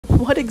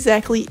what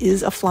exactly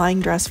is a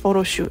flying dress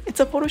photo shoot? It's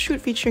a photo shoot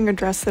featuring a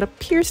dress that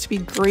appears to be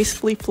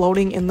gracefully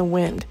floating in the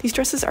wind. These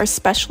dresses are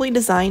specially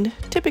designed,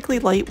 typically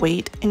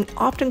lightweight, and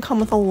often come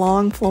with a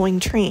long flowing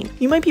train.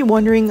 You might be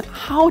wondering,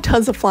 how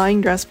does a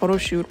flying dress photo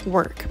shoot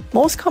work?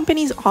 Most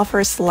companies offer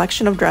a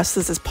selection of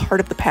dresses as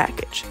part of the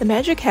package. The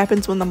magic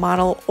happens when the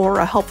model or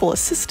a helpful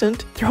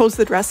assistant throws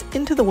the dress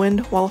into the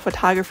wind while a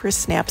photographer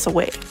snaps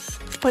away.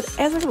 But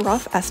as a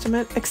rough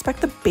estimate,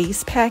 expect the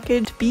base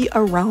package to be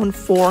around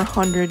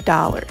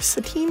 $400.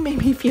 The team made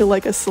me feel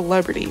like a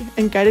celebrity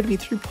and guided me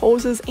through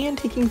poses and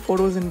taking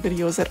photos and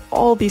videos at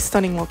all these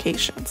stunning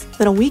locations.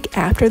 Then a week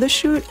after the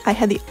shoot, I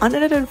had the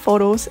unedited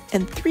photos,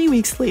 and 3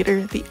 weeks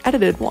later, the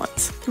edited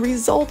ones. The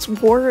results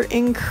were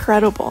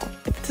incredible.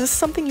 If this is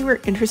something you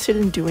are interested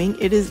in doing,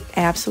 it is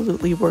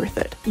absolutely worth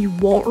it. You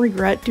won't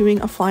regret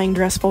doing a flying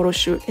dress photo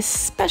shoot,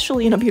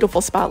 especially in a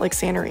beautiful spot like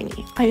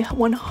Santorini. I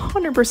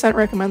 100%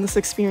 recommend this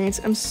experience.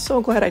 I'm so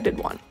glad I did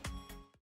one.